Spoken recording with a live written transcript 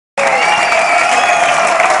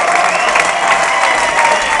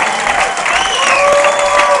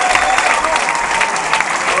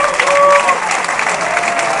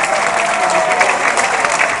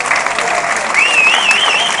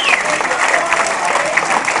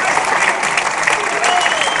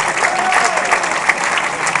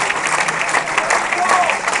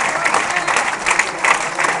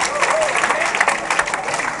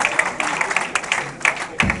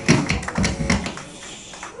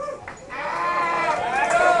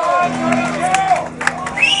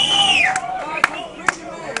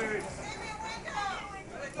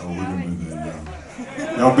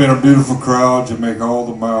Y'all been a beautiful crowd. You make all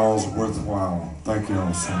the miles worthwhile. Thank you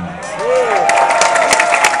all so much.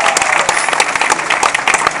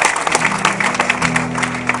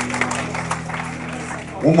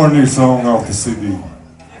 One more new song off the CD.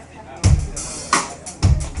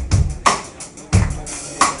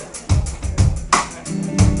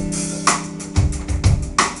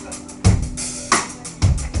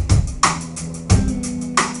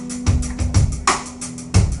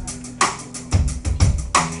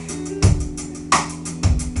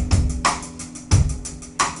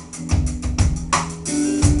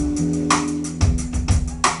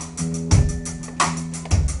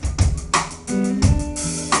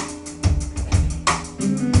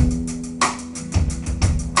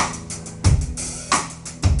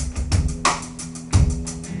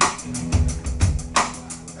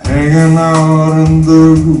 Hanging out in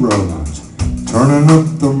the garage, turning up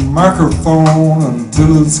the microphone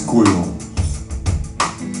until it squeals.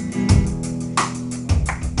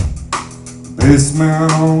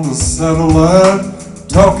 Bassman on the satellite,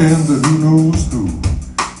 talking to who knows who.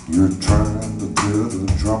 You're trying to tell the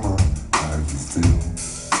drummer how you feel.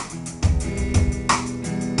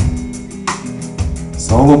 It's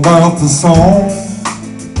all about the song,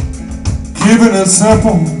 keeping it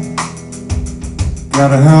simple.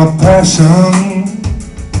 Gotta have passion,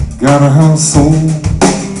 gotta have soul.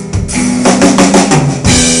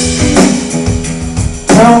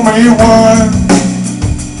 Tell me why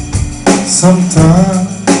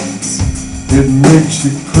sometimes it makes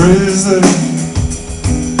you crazy.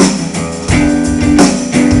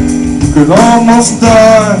 You could almost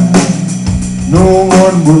die, no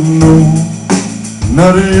one would know,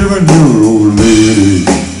 not even your old lady.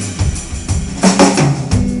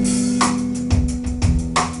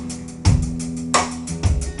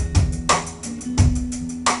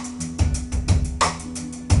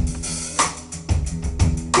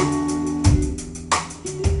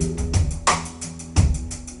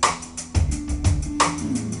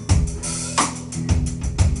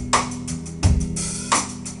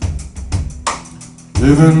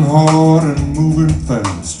 Living hard and moving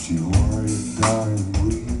fast, you are a dying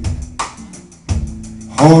breed.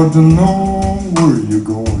 Hard to know where you're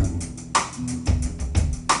going.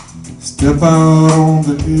 Step out on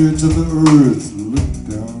the edge of the earth, look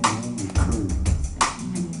down on the curve.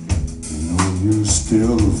 You know you're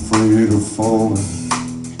still afraid of falling.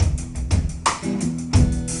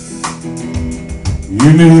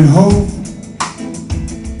 You need hope,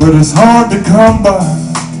 but it's hard to come by.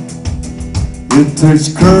 It takes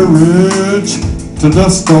courage to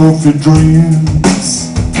dust off your dreams.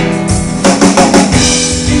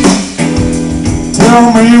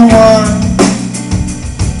 Tell me why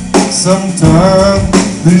sometimes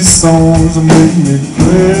these songs make me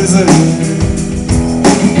crazy.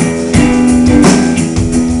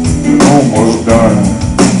 Almost died,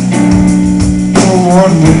 no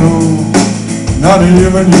one will know, not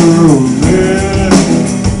even your old lady.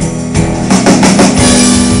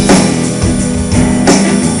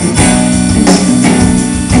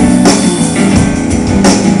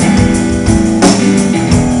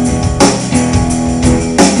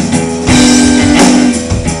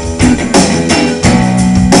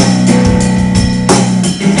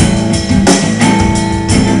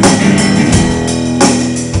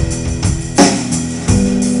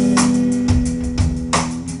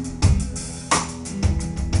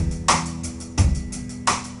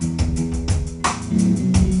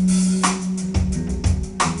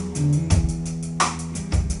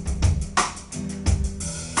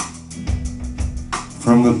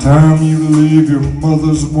 From the time you leave your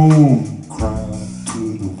mother's womb, cry out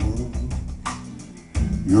to the world.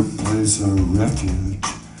 Your place of refuge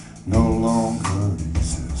no longer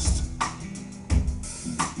exists.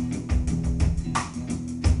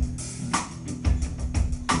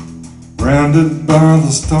 Branded by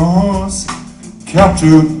the stars,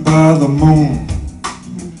 captured by the moon,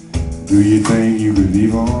 do you think you could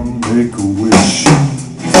even make a wish?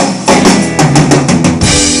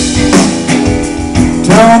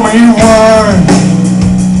 Tell me why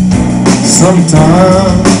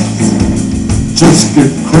sometimes just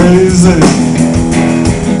get crazy.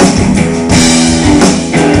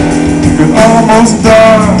 You could almost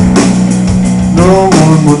die, no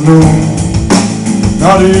one would know,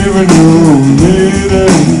 not even your old lady.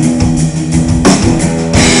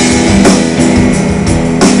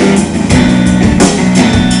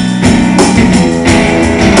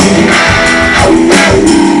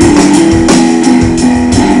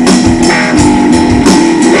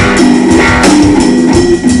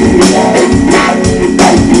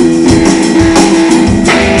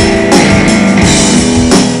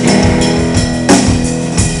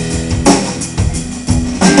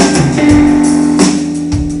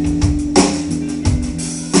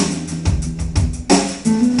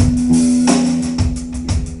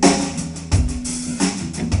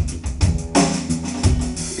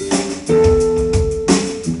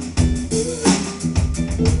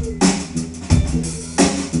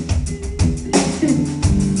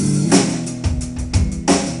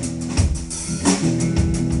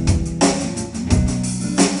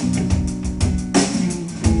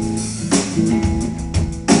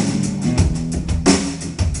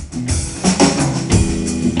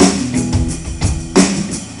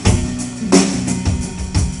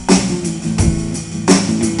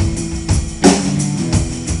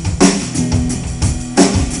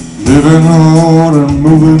 Living hard and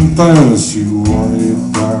moving fast, you want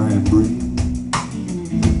it, die and breathe.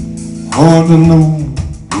 Hard to know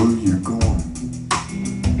where you're going.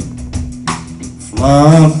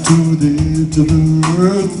 Fly out to the edge of the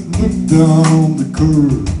earth, look down on the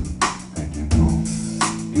curve, and you know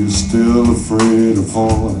you're still afraid of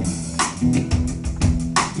falling.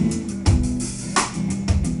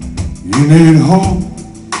 You need hope,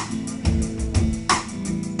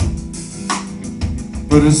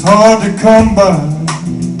 but it's hard to come by.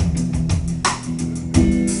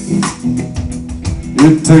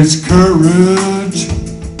 It takes courage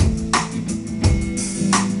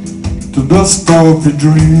to dust off your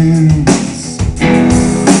dreams.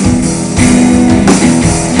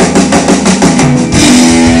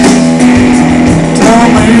 Tell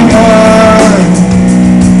me why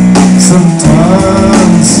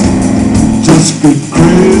sometimes just get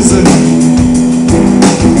crazy.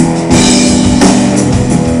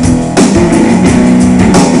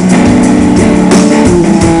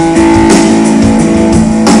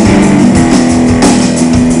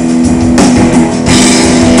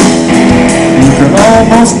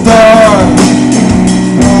 Almost die,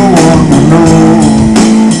 no one will know,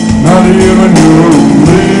 not even your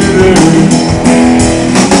lady.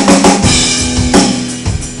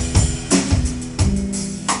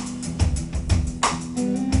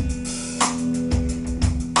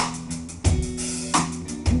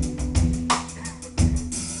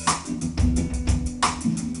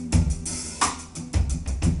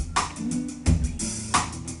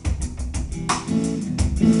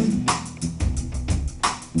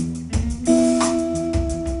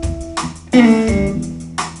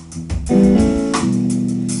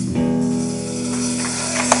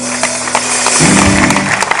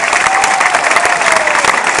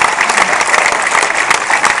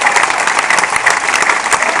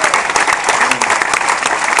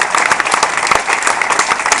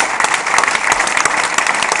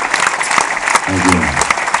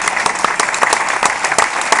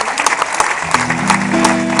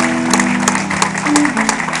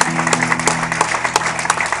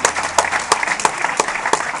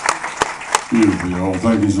 Beautiful, y'all.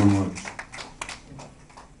 Thank you so much.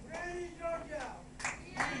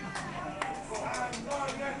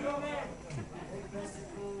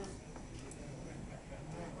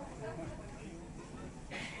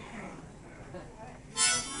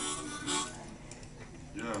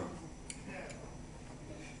 Yeah.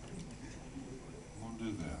 We'll do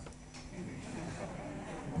that.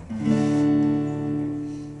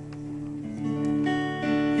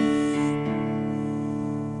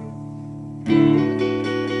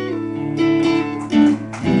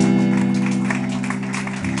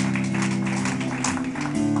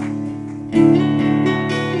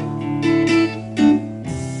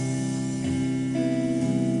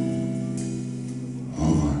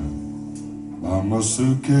 My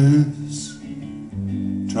suitcase,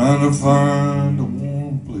 trying to find a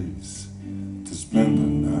warm place to spend the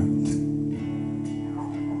night.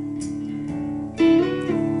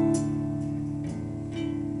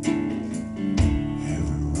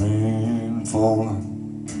 Heavy rain falling,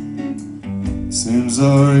 seems I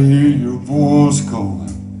hear your voice calling.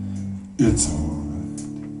 It's alright.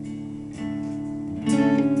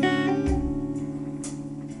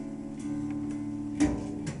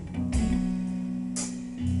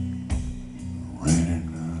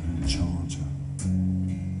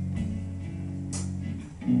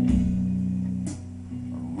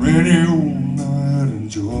 Rainy old night in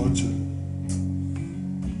Georgia.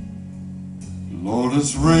 Lord,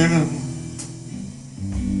 it's raining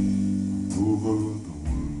over the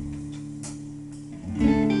world.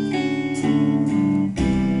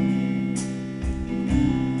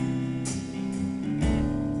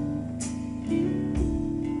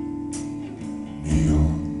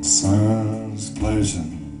 Neon signs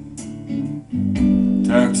flashing,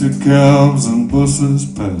 taxi cabs and buses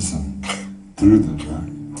passing through the night.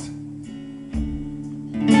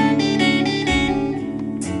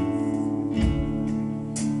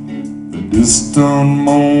 Distant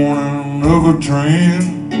moaning of a train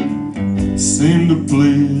seemed to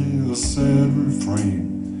play a sad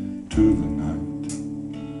refrain to the night.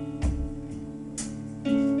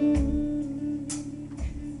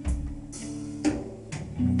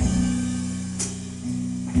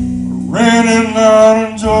 A rainy night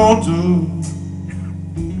in Georgia,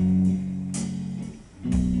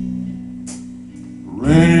 a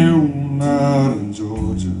rainy old night in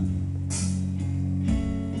Georgia.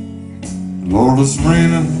 Lord, it's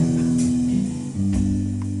raining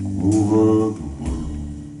over the world.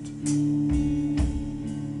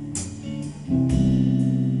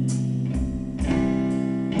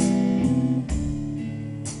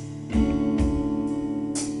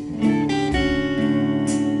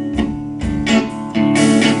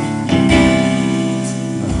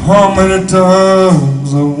 how many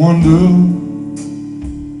times I wonder,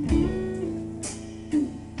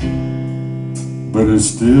 but it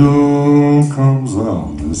still comes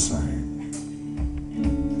out the same.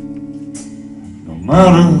 No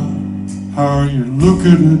matter how you look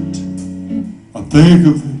at it or think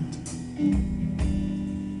of it,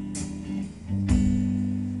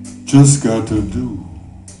 just got to do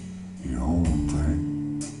your own thing.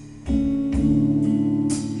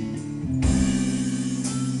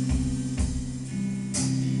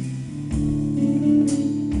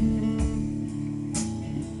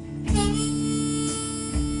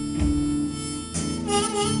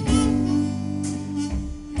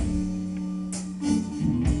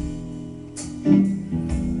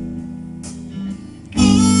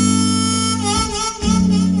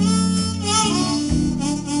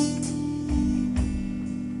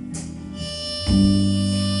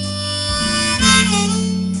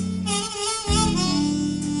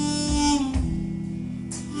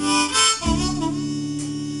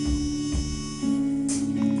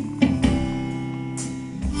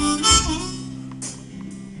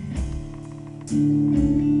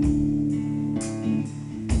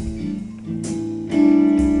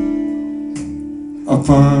 I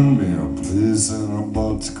find me a place in a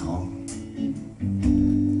boxcar,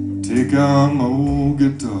 take out my old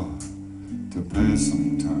guitar to pass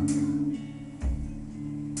some time.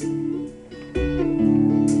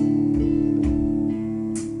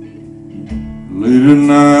 Late at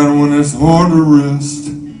night when it's hard to rest,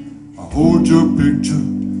 I hold your picture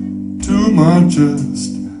to my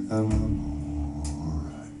chest and I'm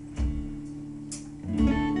alright.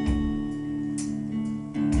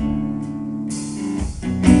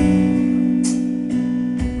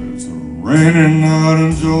 It's a rainy night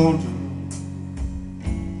in Georgia,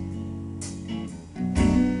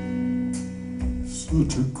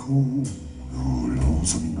 such a cold, oh,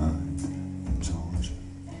 lonesome night in Georgia.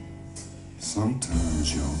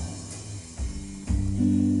 Sometimes, y'all,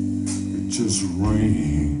 it just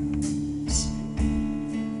rains.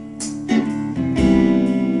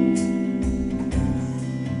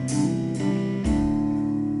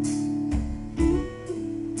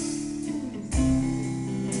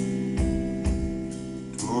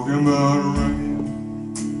 Talking about rain.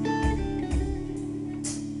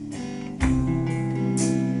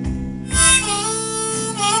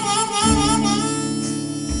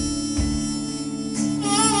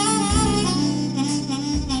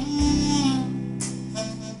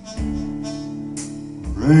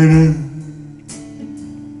 Raining